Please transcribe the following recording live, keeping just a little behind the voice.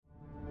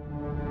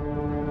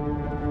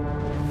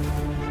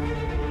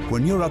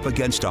When you're up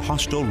against a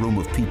hostile room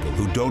of people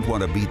who don't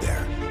want to be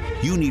there,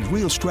 you need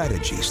real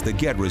strategies that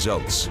get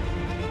results.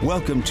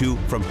 Welcome to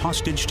From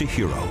Hostage to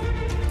Hero,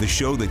 the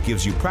show that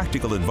gives you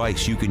practical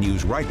advice you can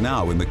use right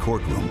now in the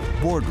courtroom,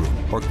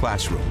 boardroom, or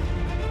classroom.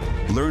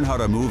 Learn how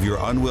to move your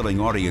unwilling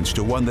audience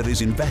to one that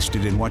is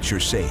invested in what you're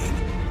saying,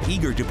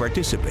 eager to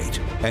participate,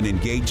 and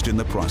engaged in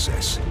the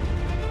process.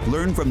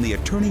 Learn from the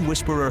attorney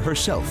whisperer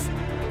herself,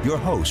 your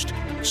host,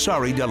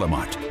 Sari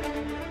Delamotte.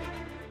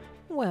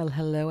 Well,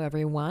 hello,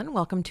 everyone.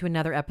 Welcome to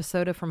another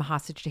episode of From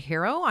Hostage to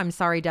Hero. I'm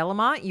Sari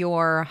Delamotte,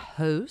 your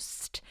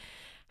host.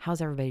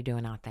 How's everybody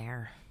doing out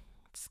there?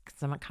 It's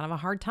kind of a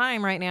hard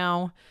time right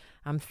now.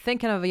 I'm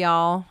thinking of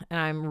y'all, and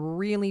I'm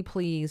really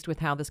pleased with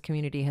how this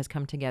community has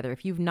come together.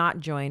 If you've not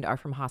joined our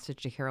From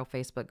Hostage to Hero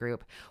Facebook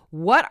group,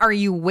 what are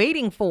you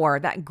waiting for?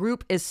 That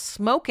group is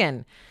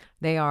smoking.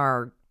 They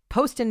are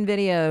posting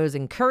videos,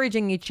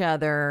 encouraging each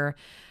other,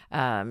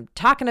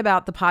 talking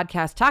about the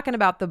podcast, talking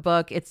about the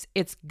book. It's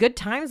good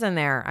times in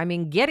there. I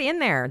mean, get in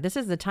there. This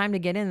is the time to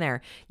get in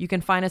there. You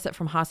can find us at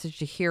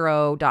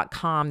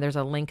FromHostageToHero.com. There's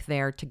a link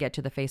there to get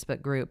to the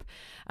Facebook group.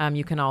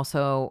 You can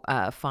also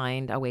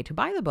find a way to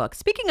buy the book.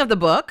 Speaking of the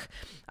book,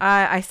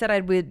 I said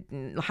I would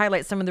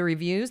highlight some of the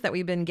reviews that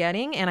we've been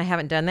getting, and I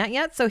haven't done that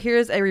yet. So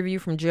here's a review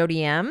from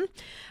Jody M.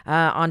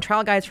 On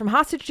Trial Guides. From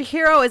Hostage to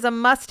Hero is a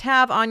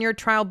must-have on your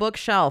trial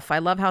bookshelf. I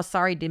love how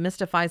Sari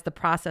demystifies the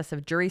process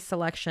of jury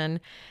selection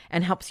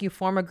and helps you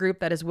form a group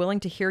that is willing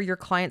to hear your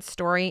client's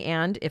story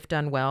and, if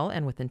done well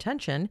and with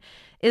intention,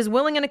 is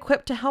willing and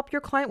equipped to help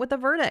your client with a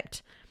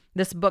verdict.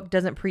 This book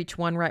doesn't preach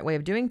one right way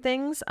of doing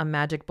things, a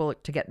magic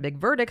bullet to get big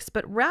verdicts,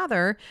 but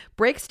rather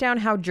breaks down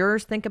how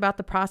jurors think about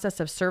the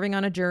process of serving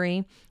on a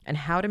jury and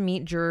how to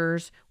meet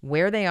jurors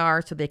where they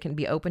are so they can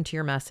be open to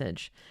your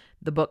message.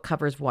 The book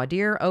covers voir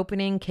dire,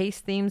 opening, case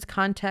themes,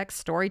 context,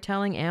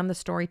 storytelling, and the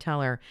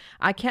storyteller.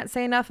 I can't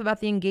say enough about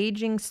the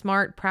engaging,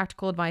 smart,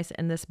 practical advice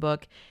in this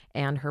book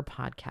and her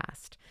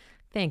podcast.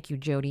 Thank you,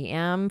 Jody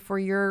M., for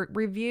your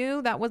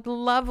review. That was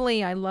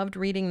lovely. I loved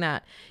reading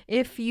that.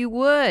 If you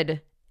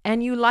would,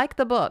 and you like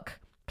the book,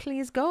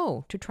 please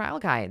go to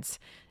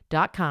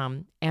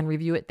trialguides.com and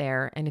review it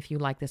there. And if you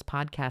like this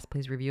podcast,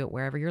 please review it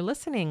wherever you're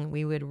listening.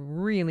 We would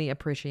really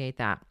appreciate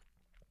that.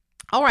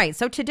 All right,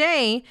 so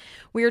today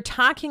we are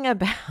talking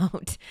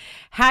about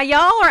how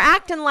y'all are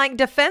acting like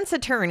defense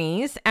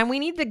attorneys, and we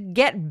need to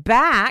get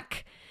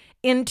back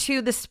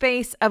into the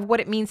space of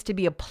what it means to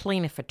be a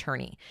plaintiff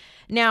attorney.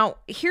 Now,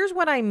 here's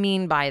what I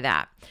mean by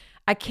that.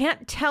 I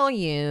can't tell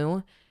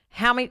you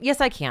how many, yes,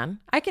 I can.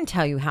 I can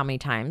tell you how many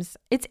times.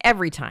 It's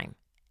every time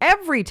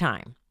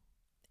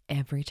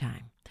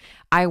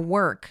I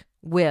work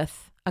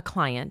with a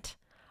client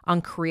on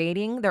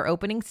creating their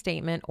opening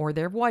statement or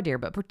their voir dire,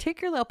 but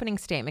particularly opening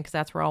statement, because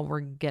that's where all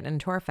we're getting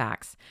into our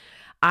facts.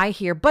 I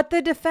hear, but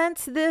the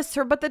defense this,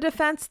 or but the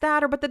defense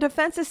that, or but the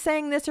defense is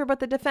saying this, or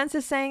but the defense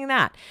is saying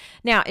that.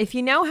 Now, if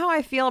you know how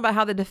I feel about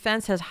how the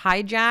defense has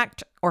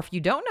hijacked, or if you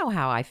don't know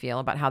how I feel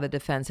about how the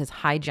defense has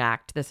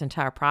hijacked this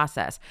entire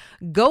process,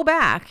 go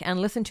back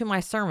and listen to my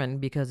sermon,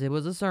 because it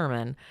was a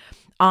sermon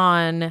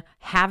on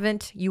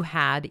Haven't You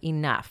Had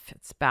Enough?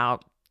 It's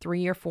about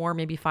 3 or 4,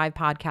 maybe 5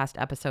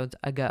 podcast episodes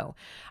ago.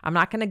 I'm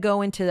not going to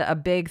go into a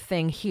big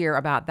thing here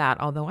about that,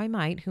 although I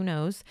might, who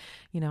knows.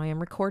 I am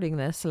recording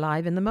this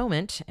live in the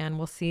moment, and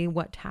we'll see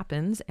what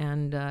happens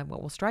and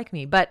what will strike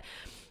me. But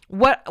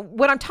what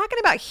I'm talking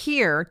about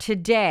here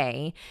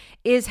today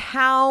is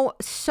how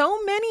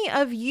so many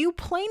of you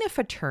plaintiff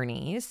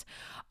attorneys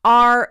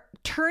are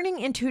turning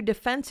into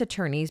defense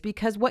attorneys,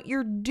 because what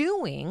you're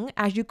doing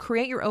as you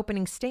create your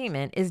opening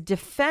statement is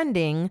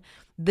defending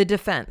the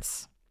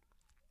defense.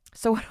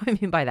 So what do I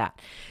mean by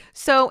that?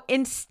 So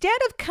instead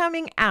of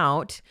coming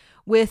out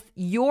with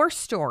your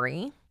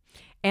story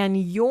and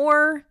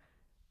your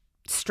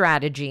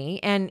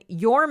strategy and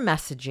your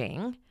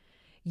messaging,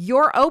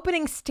 your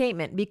opening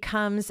statement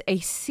becomes a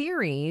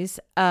series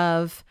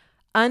of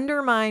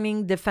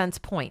undermining defense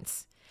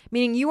points,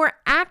 meaning you are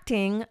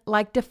acting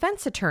like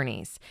defense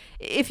attorneys.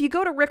 If you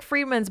go to Rick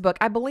Friedman's book,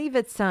 I believe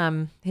it's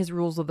his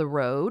Rules of the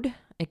Road.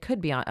 It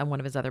could be on one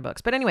of his other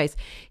books. But anyways,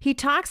 he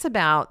talks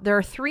about there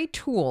are 3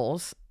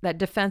 tools that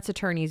defense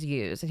attorneys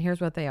use. And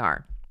here's what they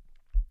are: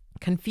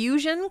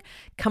 confusion,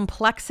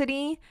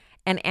 complexity,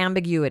 and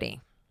ambiguity.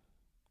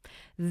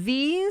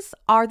 These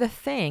are the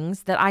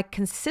things that I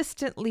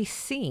consistently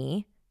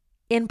see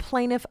in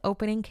plaintiff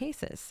opening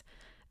cases.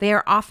 They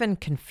are often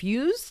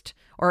confused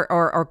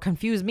or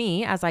confuse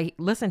me as I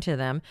listen to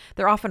them.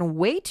 They're often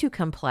way too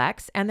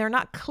complex, and they're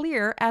not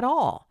clear at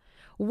all.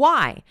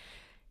 Why?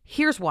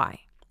 Here's why.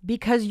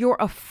 Because you're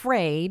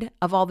afraid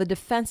of all the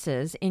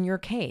defenses in your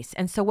case.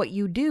 And so what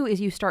you do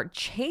is you start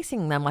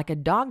chasing them like a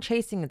dog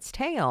chasing its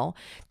tail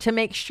to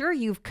make sure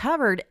you've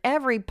covered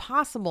every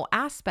possible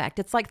aspect.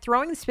 It's like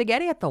throwing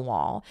spaghetti at the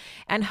wall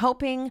and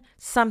hoping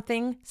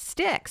something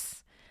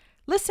sticks.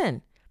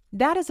 Listen,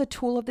 that is a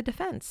tool of the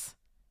defense.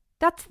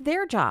 That's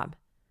their job.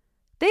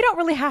 They don't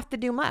really have to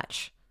do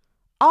much.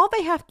 All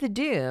they have to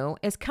do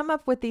is come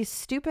up with these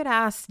stupid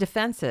ass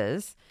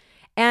defenses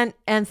and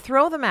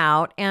throw them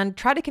out and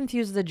try to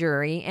confuse the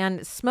jury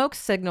and smoke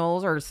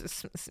signals or,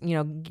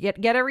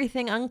 get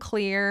everything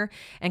unclear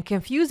and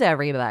confuse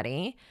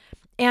everybody.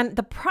 And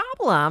the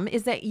problem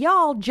is that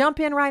y'all jump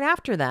in right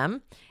after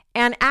them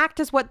and act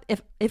as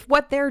if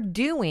what they're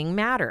doing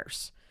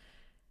matters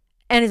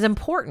and is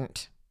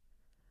important.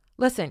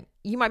 Listen,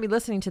 you might be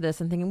listening to this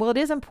and thinking, well, it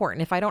is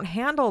important. If I don't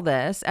handle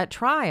this at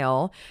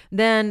trial,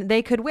 then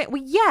they could win.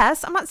 Well,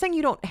 yes, I'm not saying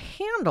you don't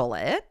handle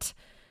it.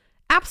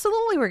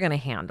 Absolutely, we're going to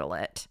handle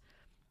it.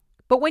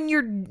 But when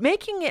you're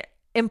making it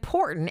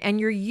important and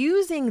you're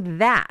using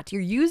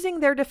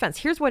their defense.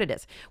 Here's what it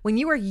is. When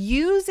you are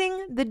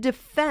using the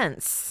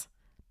defense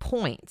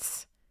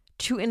points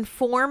to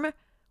inform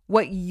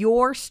what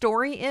your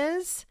story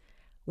is,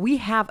 we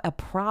have a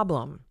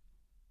problem.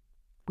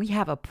 We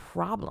have a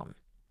problem.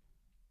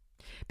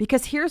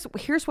 Because here's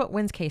what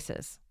wins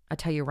cases. I'll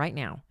tell you right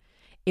now.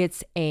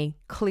 It's a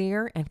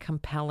clear and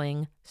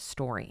compelling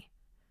story.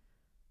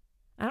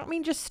 I don't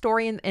mean just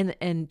story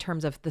in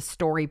terms of the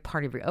story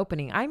part of your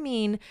opening. I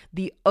mean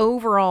the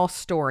overall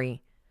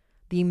story,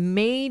 the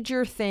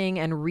major thing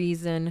and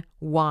reason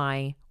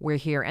why we're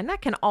here. And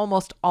that can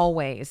almost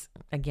always,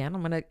 again,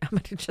 I'm gonna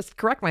just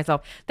correct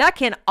myself. That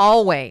can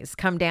always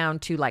come down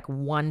to like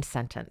one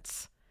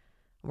sentence,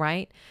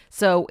 right?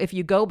 So if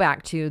you go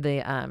back to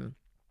the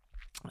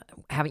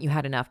Haven't You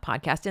Had Enough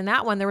podcast, in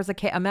that one, there was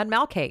a med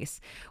mal case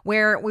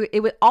where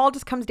it all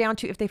just comes down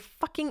to if they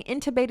fucking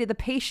intubated the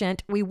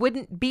patient, we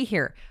wouldn't be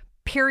here.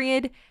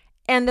 Period.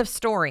 End of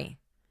story.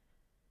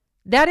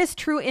 That is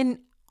true in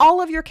all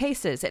of your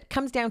cases. It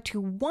comes down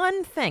to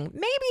one thing,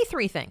 maybe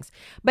three things,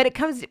 but it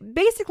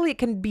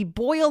can be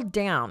boiled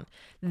down.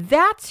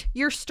 That's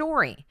your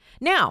story.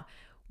 Now,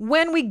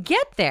 when we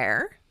get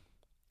there,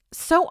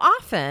 so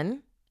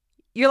often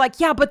you're like,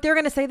 yeah, but they're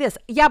going to say this.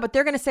 Yeah, but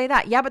they're going to say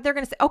that. Yeah, but they're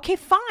going to say, okay,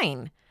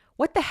 fine.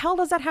 What the hell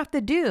does that have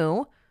to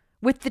do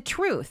with the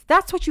truth?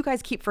 That's what you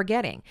guys keep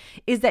forgetting,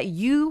 is that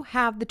you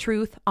have the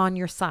truth on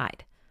your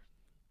side.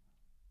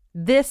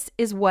 This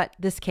is what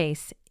this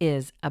case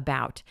is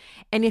about.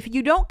 And if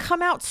you don't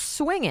come out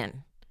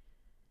swinging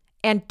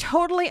and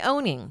totally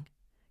owning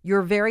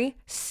your very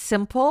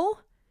simple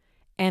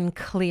and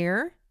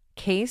clear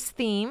case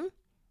theme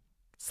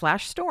 /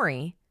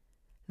 story,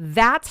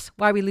 that's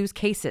why we lose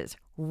cases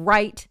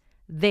right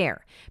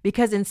there.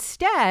 Because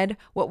instead,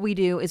 what we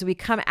do is we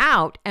come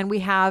out and we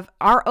have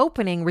our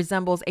opening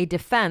resembles a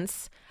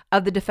defense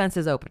of the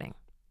defense's opening,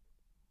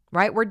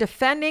 right? We're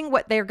defending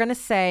what they're going to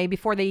say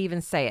before they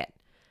even say it.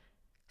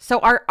 So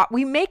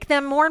we make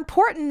them more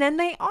important than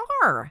they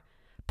are.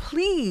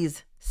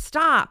 Please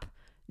stop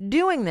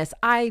doing this.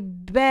 I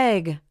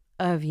beg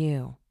of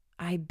you.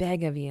 I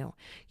beg of you.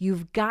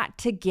 You've got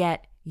to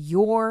get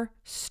your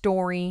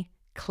story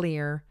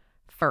clear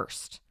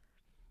first.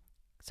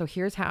 So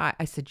here's how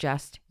I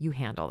suggest you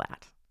handle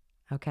that.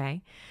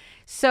 Okay.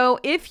 So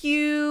if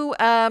you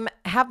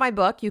have my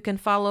book, you can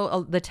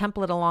follow the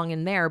template along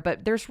in there,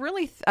 but there's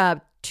really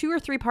 2 or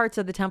 3 parts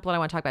of the template I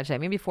want to talk about today,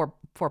 maybe four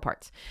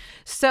parts.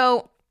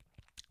 So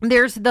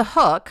there's the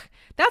hook.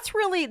 That's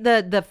really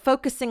the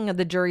focusing of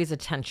the jury's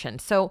attention.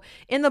 So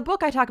in the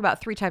book, I talk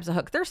about 3 types of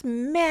hooks. There's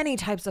many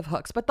types of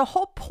hooks, but the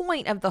whole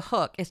point of the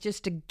hook is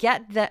just to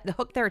get the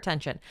hook their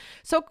attention.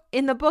 So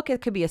in the book,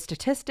 it could be a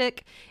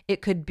statistic,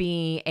 it could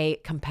be a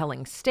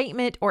compelling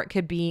statement, or it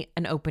could be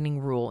an opening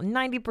rule.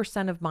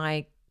 90% of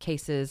my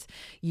cases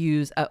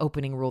use an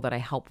opening rule that I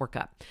help work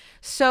up.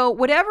 So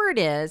whatever it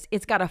is,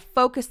 it's got to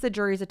focus the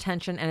jury's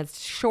attention, and it's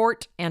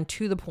short and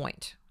to the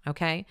point.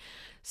 Okay.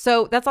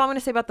 So that's all I'm going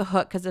to say about the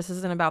hook, because this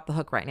isn't about the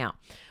hook right now.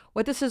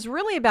 What this is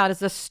really about is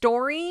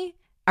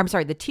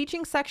the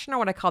teaching section, or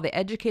what I call the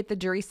educate the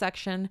jury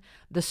section,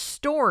 the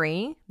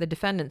story, the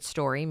defendant's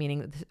story,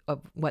 meaning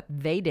of what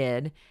they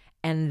did,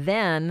 and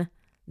then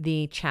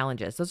the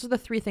challenges. Those are the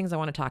 3 things I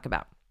want to talk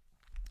about.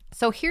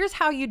 So here's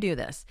how you do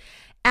this.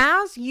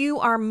 As you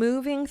are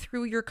moving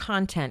through your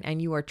content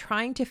and you are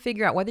trying to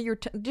figure out whether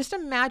just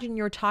imagine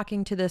you're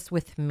talking to this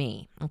with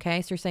me.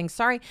 Okay. So you're saying,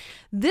 sorry,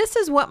 this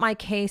is what my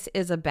case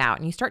is about.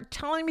 And you start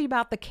telling me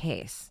about the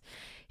case.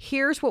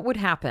 Here's what would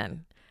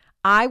happen.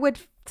 I would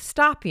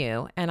stop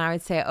you and I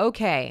would say,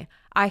 okay,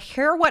 I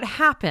hear what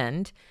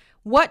happened.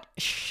 What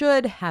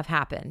should have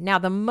happened? Now,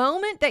 the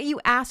moment that you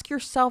ask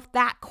yourself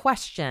that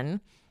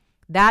question,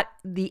 that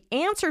the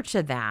answer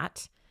to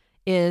that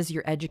is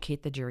your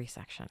educate the jury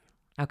section.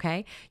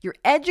 Okay. Your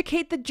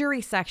educate the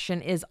jury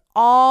section is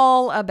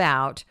all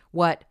about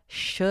what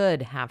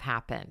should have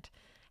happened,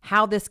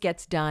 how this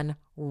gets done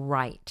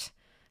right.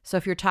 So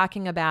if you're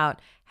talking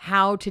about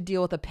how to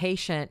deal with a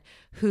patient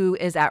who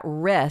is at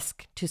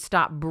risk to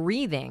stop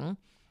breathing,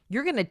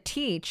 you're going to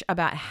teach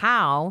about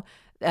how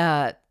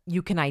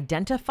you can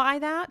identify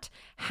that,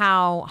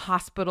 how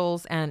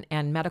hospitals and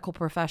medical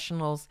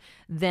professionals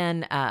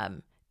then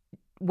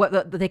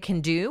what they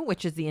can do,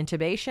 which is the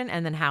intubation,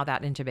 and then how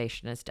that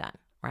intubation is done.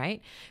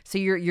 Right? So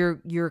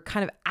you're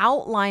kind of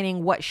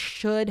outlining what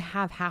should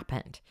have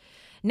happened.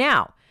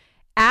 Now,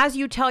 as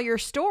you tell your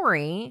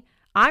story,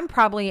 I'm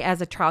probably,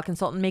 as a trial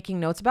consultant, making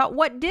notes about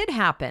what did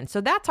happen. So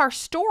that's our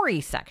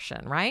story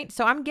section, right?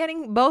 So I'm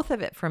getting both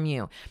of it from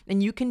you.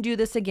 And you can do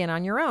this again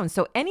on your own.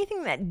 So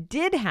anything that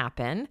did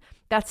happen,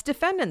 that's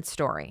defendant's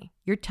story.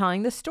 You're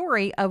telling the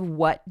story of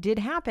what did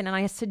happen. And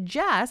I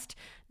suggest,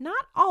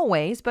 not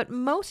always, but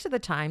most of the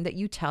time, that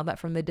you tell that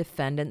from the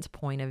defendant's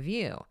point of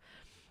view.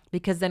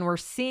 Because then we're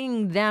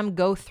seeing them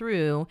go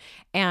through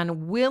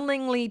and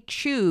willingly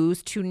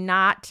choose to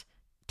not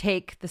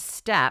take the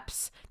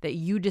steps that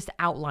you just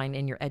outlined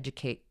in your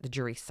educate the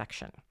jury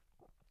section.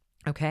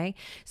 Okay.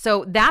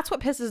 So that's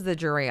what pisses the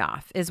jury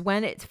off, is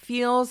when it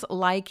feels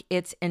like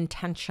it's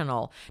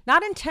intentional,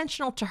 not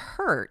intentional to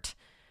hurt,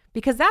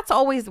 because that's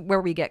always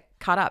where we get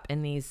caught up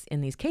in these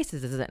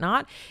cases, is it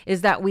not?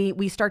 Is that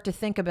we start to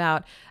think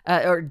about,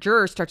 or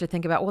jurors start to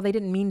think about, well, they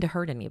didn't mean to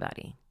hurt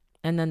anybody.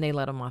 And then they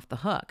let them off the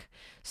hook.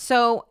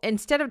 So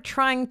instead of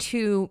trying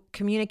to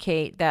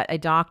communicate that a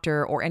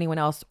doctor or anyone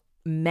else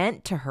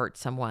meant to hurt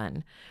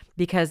someone,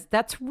 because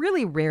that's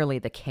really rarely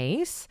the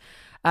case,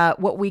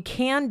 what we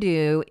can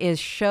do is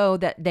show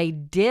that they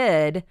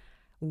did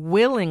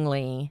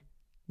willingly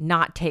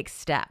not take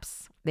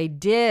steps. They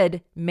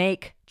did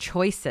make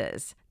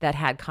choices that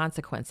had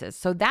consequences.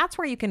 So that's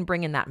where you can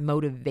bring in that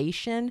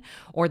motivation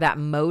or that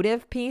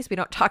motive piece. We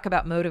don't talk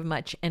about motive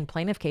much in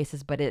plaintiff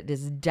cases, but it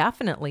is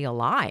definitely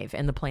alive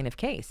in the plaintiff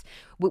case.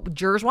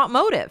 Jurors want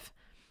motive.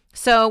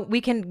 So we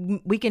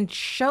can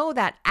show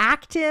that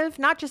active,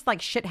 not just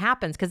like shit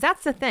happens, because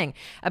that's the thing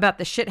about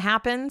the shit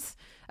happens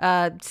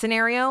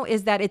scenario,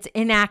 is that it's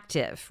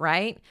inactive,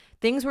 right?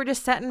 Things were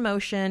just set in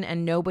motion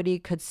and nobody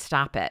could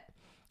stop it.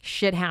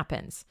 Shit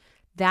happens.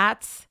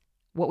 That's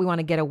what we want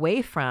to get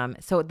away from.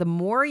 So the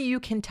more you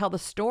can tell the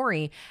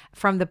story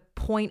from the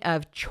point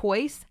of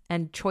choice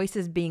and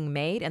choices being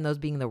made, and those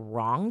being the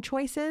wrong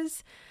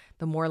choices,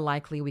 the more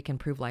likely we can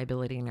prove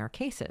liability in our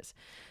cases.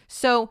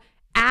 So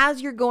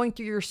as you're going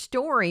through your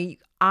story,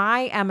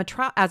 I am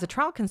as a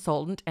trial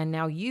consultant, and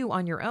now you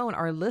on your own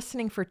are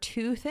listening for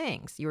two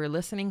things. You are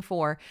listening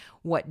for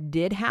what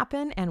did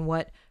happen and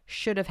what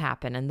should have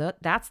happened. And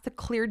that's the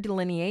clear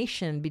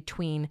delineation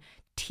between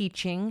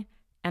teaching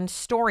and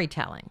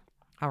storytelling.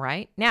 All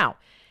right. Now,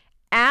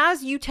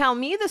 as you tell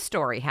me the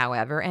story,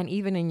 however, and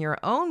even in your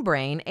own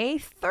brain, a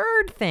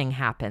third thing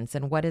happens.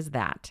 And what is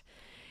that?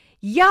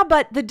 Yeah,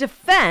 but the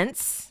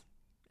defense.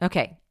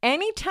 Okay.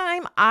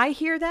 Anytime I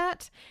hear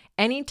that,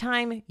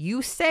 anytime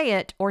you say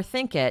it or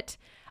think it,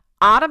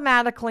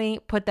 automatically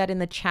put that in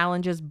the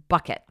challenges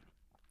bucket.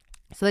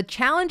 So the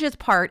challenges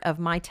part of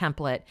my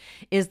template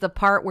is the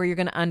part where you're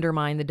going to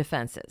undermine the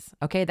defenses.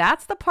 Okay,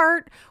 that's the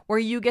part where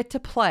you get to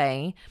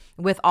play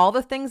with all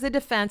the things the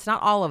defense,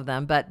 not all of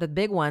them, but the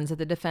big ones that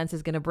the defense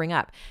is going to bring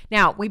up.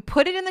 Now, we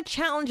put it in the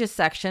challenges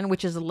section,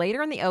 which is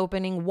later in the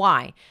opening.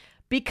 Why?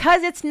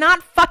 Because it's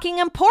not fucking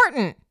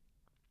important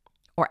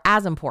or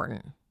as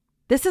important.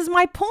 This is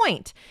my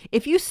point.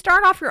 If you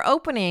start off your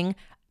opening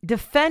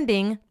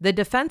defending the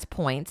defense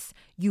points,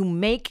 you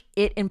make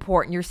it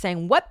important. You're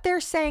saying what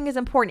they're saying is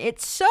important.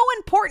 It's so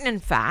important, in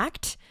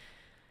fact,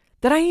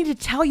 that I need to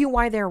tell you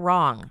why they're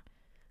wrong.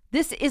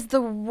 This is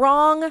the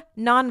wrong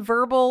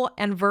nonverbal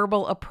and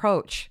verbal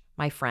approach,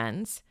 my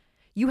friends.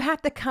 You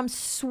have to come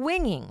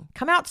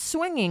out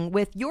swinging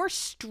with your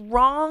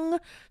strong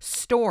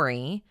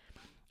story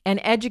and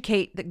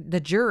educate the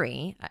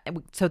jury,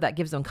 so that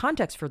gives them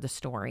context for the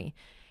story.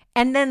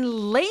 And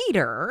then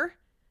later,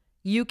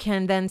 you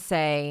can then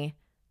say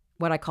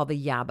what I call the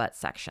yeah, but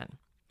section.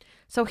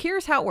 So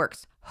here's how it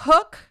works.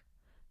 Hook,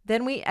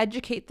 then we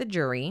educate the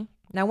jury.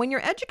 Now, when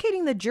you're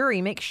educating the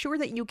jury, make sure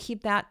that you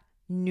keep that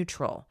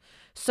neutral.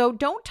 So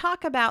don't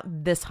talk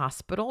about this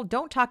hospital.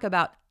 Don't talk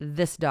about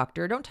this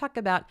doctor. Don't talk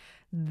about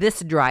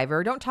this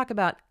driver. Don't talk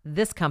about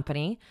this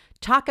company.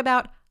 Talk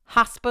about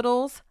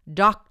hospitals,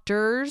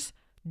 doctors,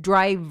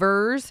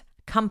 drivers,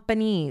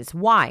 companies.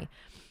 Why?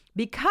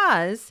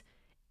 Because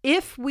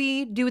if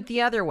we do it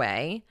the other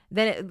way,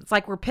 then it's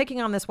like we're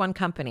picking on this one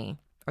company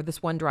or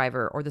this one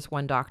driver or this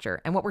one doctor.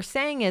 And what we're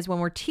saying is, when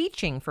we're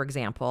teaching, for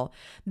example,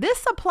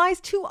 this applies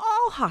to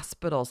all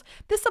hospitals.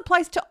 This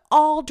applies to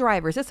all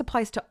drivers. This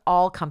applies to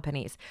all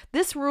companies.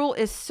 This rule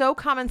is so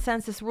common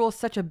sense. This rule is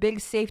such a big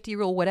safety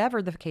rule,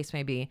 whatever the case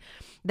may be,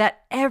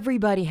 that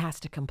everybody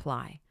has to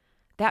comply.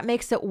 That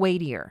makes it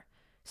weightier.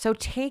 So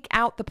take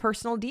out the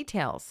personal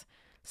details.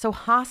 So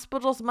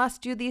hospitals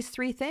must do these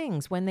three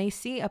things when they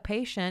see a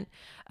patient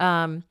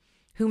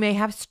who may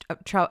have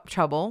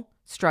trouble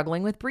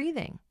struggling with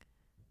breathing,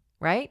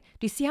 right?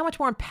 Do you see how much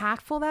more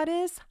impactful that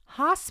is?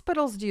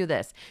 Hospitals do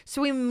this.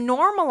 So we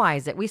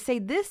normalize it. We say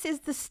this is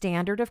the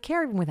standard of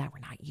care, even without we're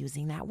not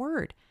using that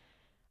word,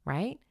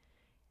 right?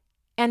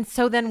 And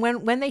so then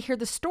when they hear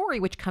the story,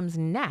 which comes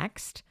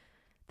next,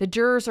 the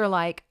jurors are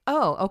like,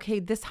 oh, okay,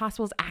 this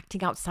hospital is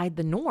acting outside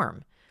the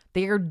norm.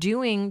 They are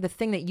doing the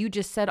thing that you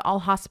just said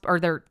or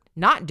they're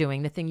not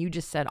doing the thing you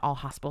just said all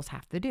hospitals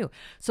have to do.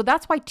 So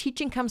that's why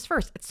teaching comes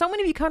first. So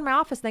many of you come to my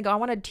office and they go, I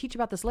want to teach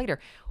about this later.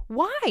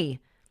 Why?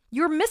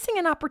 You're missing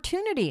an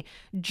opportunity.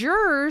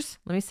 Jurors,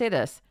 let me say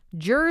this,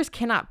 jurors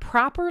cannot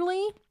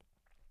properly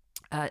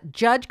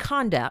judge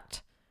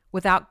conduct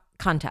without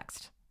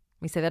context.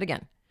 Let me say that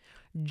again.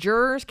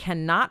 Jurors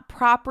cannot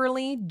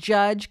properly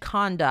judge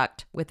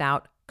conduct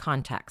without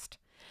context.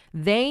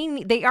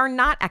 They are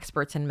not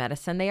experts in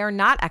medicine. They are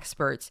not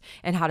experts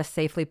in how to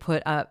safely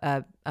put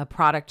a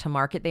product to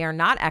market. They are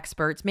not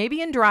experts,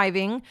 maybe in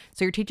driving.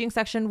 So your teaching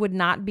section would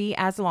not be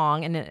as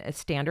long in a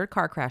standard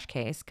car crash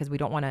case, because we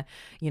don't want to,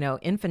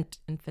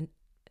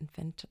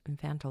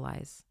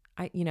 infantilize.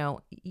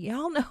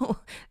 Y'all know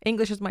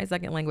English is my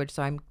second language,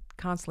 so I'm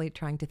constantly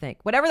trying to think.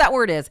 Whatever that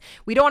word is,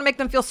 we don't want to make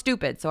them feel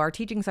stupid. So our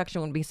teaching section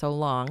wouldn't be so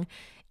long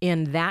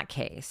in that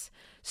case.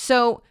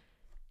 So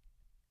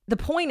the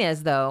point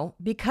is, though,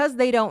 because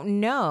they don't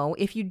know,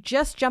 if you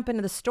just jump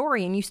into the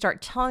story and you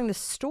start telling the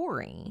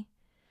story,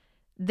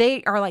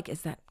 they are like,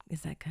 is that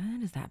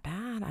good? Is that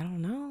bad? I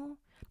don't know.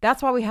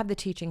 That's why we have the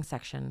teaching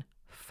section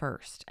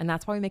first. And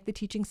that's why we make the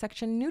teaching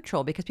section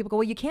neutral, because people go,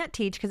 well, you can't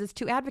teach because it's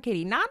too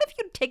advocating. Not if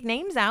you take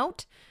names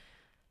out.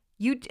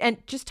 And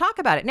just talk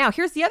about it. Now,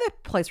 here's the other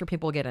place where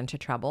people get into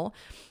trouble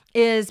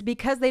is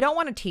because they don't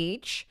want to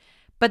teach,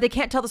 but they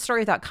can't tell the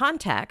story without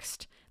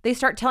context. They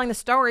start telling the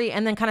story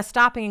and then kind of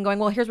stopping and going,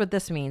 well, here's what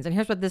this means, and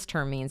here's what this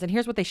term means, and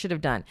here's what they should have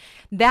done.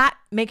 That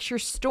makes your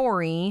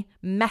story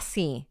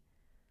messy.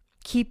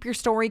 Keep your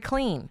story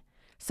clean.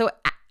 So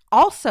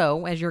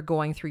also, as you're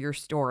going through your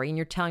story and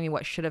you're telling me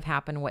what should have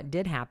happened, what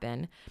did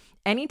happen,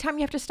 anytime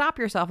you have to stop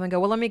yourself and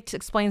go, well, let me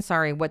explain,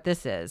 what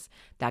this is,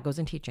 that goes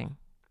in teaching.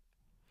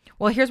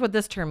 Well, here's what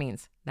this term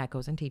means. That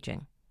goes in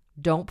teaching.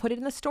 Don't put it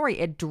in the story.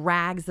 It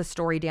drags the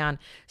story down.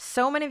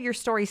 So many of your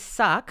stories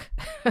suck,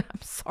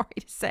 I'm sorry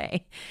to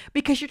say,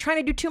 because you're trying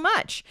to do too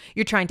much.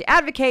 You're trying to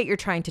advocate, you're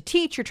trying to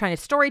teach, you're trying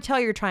to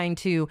storytell, you're trying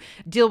to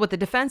deal with the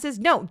defenses.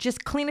 No,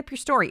 just clean up your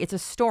story. It's a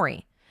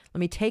story. Let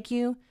me take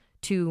you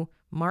to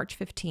March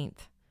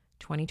 15th,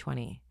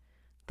 2020.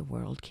 The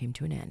world came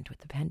to an end with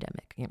the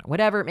pandemic,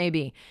 whatever it may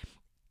be.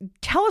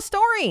 Tell a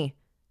story.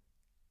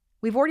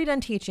 We've already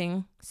done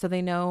teaching, so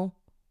they know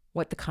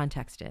what the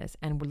context is.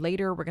 And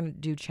later we're going to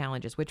do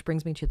challenges, which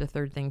brings me to the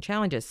third thing,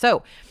 challenges.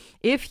 So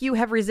if you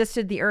have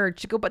resisted the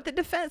urge to go, but the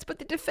defense,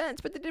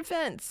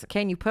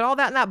 okay, and you put all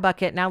that in that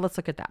bucket. Now let's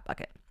look at that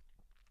bucket.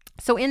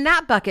 So in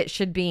that bucket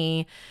should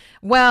be,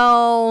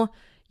 well,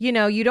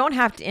 you don't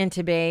have to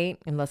intubate,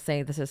 and let's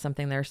say this is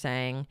something they're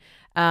saying,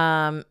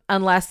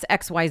 unless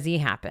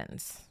XYZ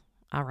happens.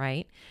 All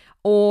right.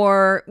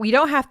 Or we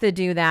don't have to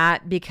do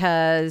that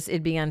because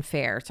it'd be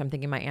unfair. So I'm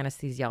thinking my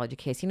anesthesiology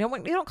case. We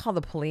don't call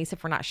the police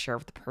if we're not sure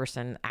if the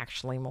person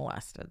actually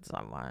molested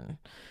someone,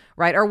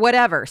 right? Or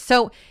whatever.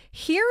 So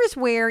here's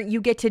where you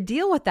get to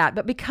deal with that.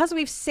 But because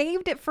we've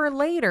saved it for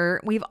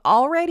later, we've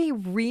already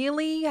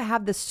really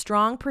have this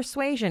strong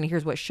persuasion.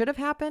 Here's what should have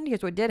happened.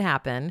 Here's what did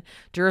happen.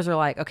 Jurors are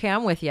like, okay,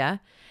 I'm with you.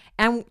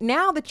 And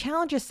now the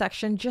challenges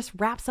section just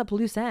wraps up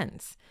loose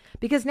ends,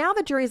 because now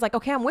the jury's like,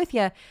 okay, I'm with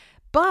you,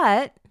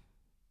 but...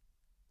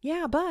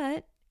 yeah,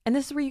 but, and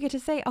this is where you get to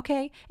say,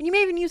 okay, and you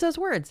may even use those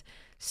words.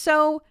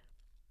 So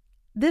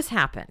this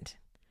happened,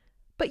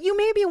 but you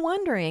may be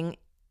wondering,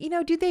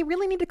 do they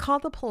really need to call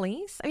the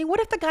police? I mean, what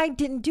if the guy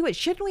didn't do it?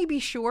 Shouldn't we be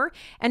sure?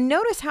 And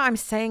notice how I'm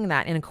saying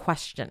that in a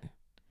question.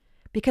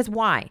 Because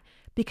why?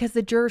 Because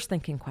the juror's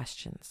thinking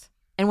questions.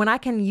 And when I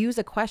can use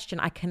a question,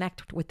 I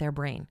connect with their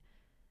brain.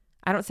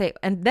 I don't say,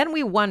 and then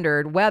we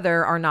wondered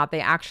whether or not they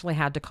actually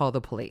had to call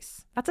the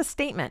police. That's a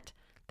statement.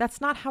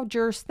 That's not how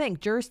jurors think.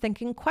 Jurors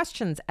thinking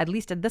questions, at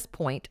least at this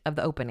point of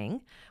the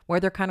opening, where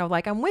they're kind of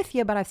like, I'm with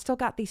you, but I've still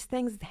got these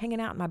things hanging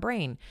out in my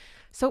brain.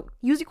 So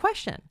use your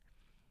question.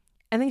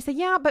 And then you say,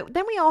 yeah, but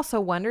then we also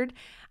wondered,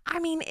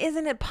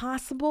 isn't it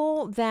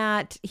possible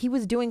that he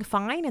was doing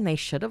fine and they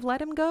should have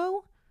let him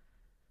go?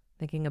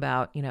 Thinking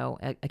about,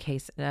 a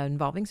case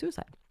involving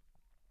suicide.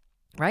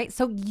 Right?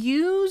 So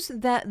use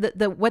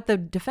the what the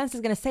defense is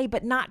going to say,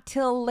 but not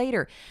till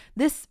later.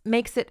 This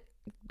makes it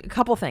a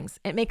couple things.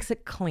 It makes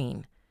it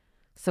clean.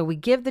 So we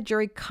give the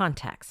jury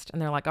context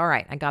and they're like, all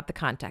right, I got the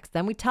context.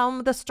 Then we tell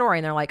them the story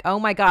and they're like, oh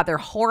my God, they're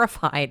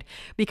horrified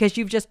because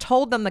you've just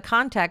told them the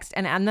context.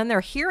 And then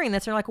they're hearing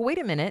this. And they're like, well, wait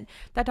a minute,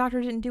 that doctor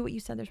didn't do what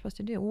you said they're supposed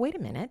to do. Well, wait a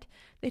minute,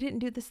 they didn't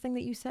do this thing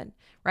that you said,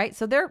 right?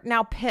 So they're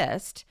now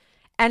pissed.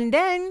 And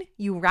then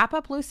you wrap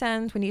up loose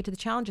ends when you get to the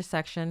challenges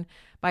section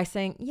by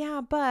saying,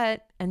 yeah,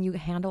 but, and you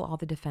handle all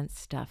the defense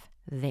stuff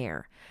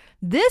there.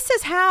 This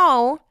is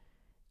how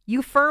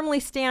you firmly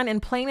stand in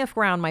plaintiff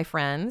ground, my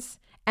friends,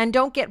 and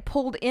don't get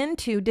pulled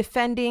into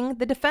defending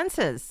the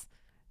defense's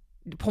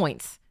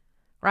points,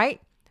 right?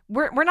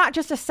 We're not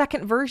just a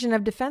second version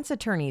of defense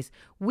attorneys.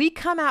 We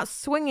come out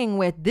swinging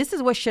with, this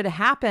is what should have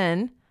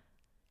happened,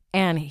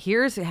 and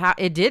here's how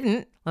it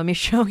didn't. Let me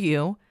show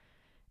you.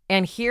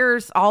 And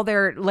here's all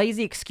their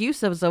lazy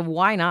excuses of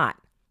why not.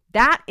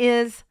 That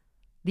is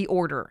the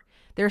order.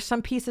 There's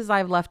some pieces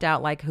I've left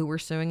out, like who we're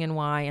suing and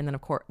why, and then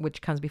of course,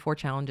 which comes before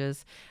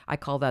challenges. I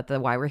call that the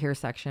why we're here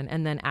section.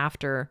 And then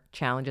after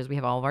challenges, we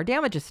have all of our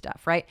damages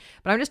stuff, right?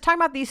 But I'm just talking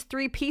about these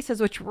three pieces,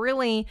 which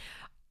really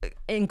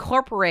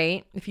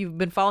incorporate, if you've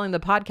been following the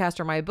podcast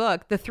or my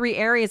book, the 3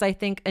 areas I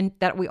think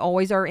that we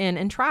always are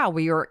in trial.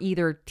 We are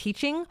either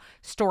teaching,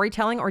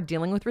 storytelling, or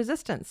dealing with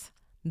resistance.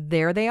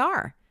 There they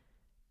are.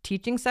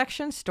 Teaching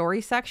section,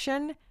 story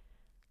section,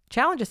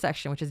 challenges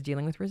section, which is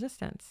dealing with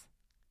resistance.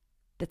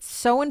 That's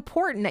so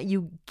important that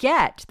you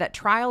get that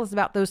trial is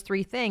about those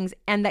 3 things,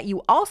 and that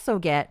you also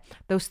get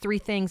those 3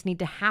 things need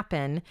to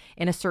happen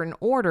in a certain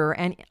order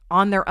and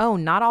on their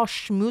own, not all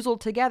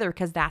schmoozled together,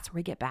 because that's where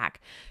we get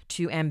back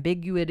to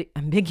ambiguity.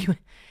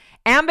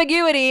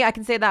 I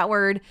can say that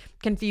word,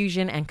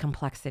 confusion and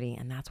complexity.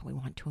 And that's what we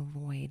want to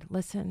avoid.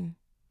 Listen,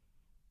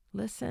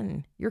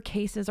 your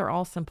cases are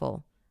all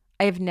simple.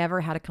 I have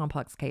never had a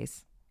complex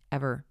case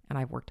ever. And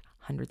I've worked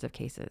hundreds of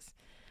cases.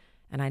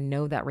 And I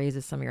know that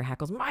raises some of your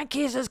hackles. My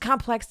case is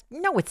complex.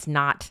 No, it's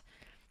not.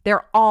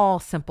 They're all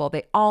simple.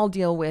 They all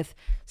deal with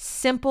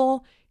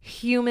simple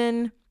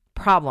human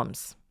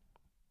problems.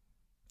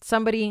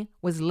 Somebody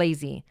was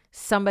lazy.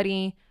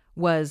 Somebody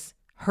was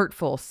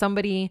hurtful.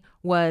 Somebody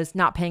was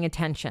not paying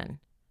attention.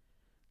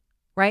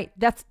 Right?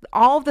 That's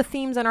all the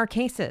themes in our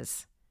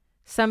cases.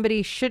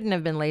 Somebody shouldn't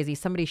have been lazy.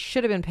 Somebody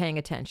should have been paying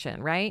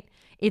attention, right?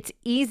 It's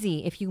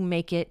easy if you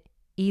make it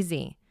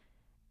easy.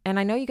 And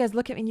I know you guys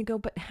look at me and you go,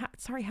 but how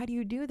do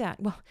you do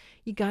that? Well,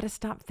 you got to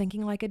stop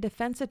thinking like a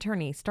defense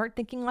attorney. Start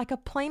thinking like a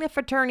plaintiff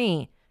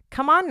attorney.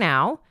 Come on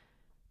now.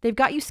 They've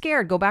got you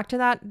scared. Go back to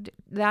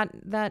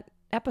that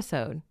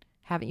episode.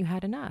 Haven't you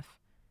had enough?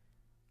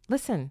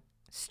 Listen,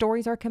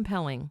 stories are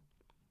compelling.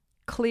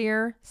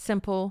 Clear,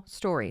 simple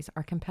stories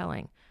are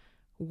compelling.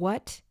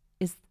 What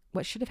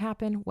should have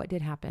happened? What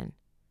did happen?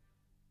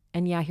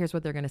 And yeah, here's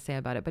what they're going to say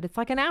about it. But it's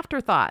like an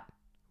afterthought,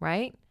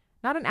 right?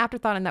 Not an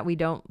afterthought in that we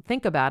don't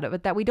think about it,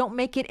 but that we don't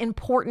make it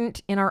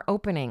important in our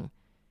opening.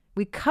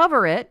 We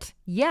cover it,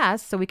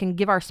 yes, so we can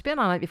give our spin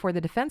on it before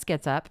the defense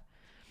gets up,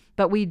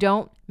 but we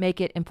don't make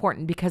it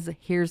important, because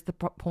here's the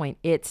point.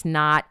 It's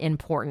not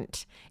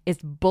important.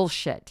 It's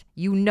bullshit.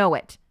 You know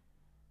it.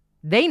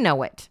 They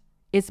know it.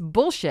 It's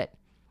bullshit.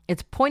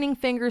 It's pointing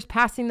fingers,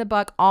 passing the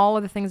buck, all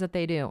of the things that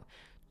they do.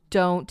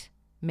 Don't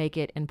make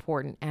it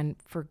important. And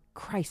for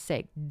Christ's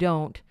sake,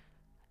 don't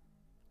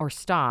or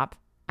stop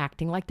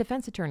acting like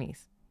defense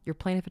attorneys. You're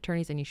plaintiff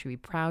attorneys, and you should be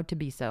proud to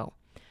be so.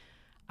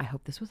 I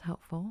hope this was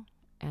helpful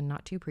and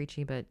not too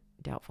preachy, but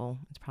doubtful.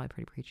 It's probably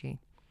pretty preachy.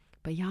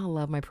 But y'all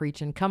love my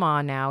preaching. Come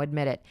on now,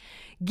 admit it.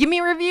 Give me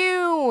a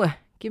review.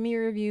 Give me a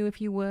review if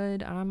you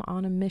would. I'm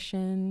on a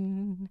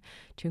mission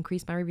to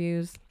increase my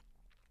reviews.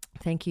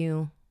 Thank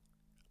you.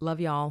 Love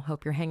y'all.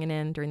 Hope you're hanging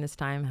in during this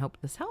time. Hope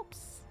this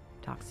helps.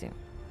 Talk soon.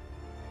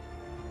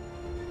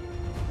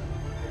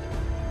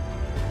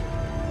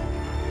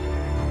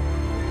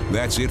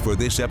 That's it for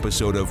this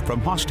episode of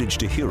From Hostage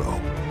to Hero.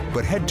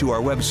 But head to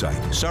our website,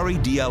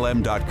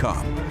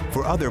 saridlm.com,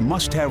 for other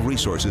must-have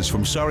resources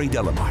from Sari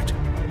Delamotte.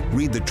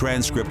 Read the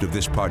transcript of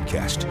this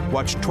podcast,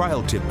 watch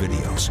trial tip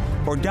videos,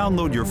 or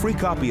download your free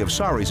copy of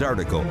Sari's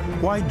article,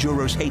 Why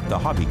Jurors Hate the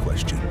Hobby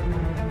Question.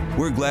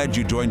 We're glad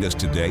you joined us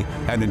today,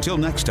 and until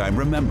next time,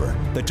 remember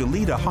that to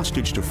lead a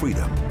hostage to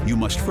freedom, you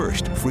must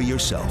first free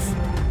yourself.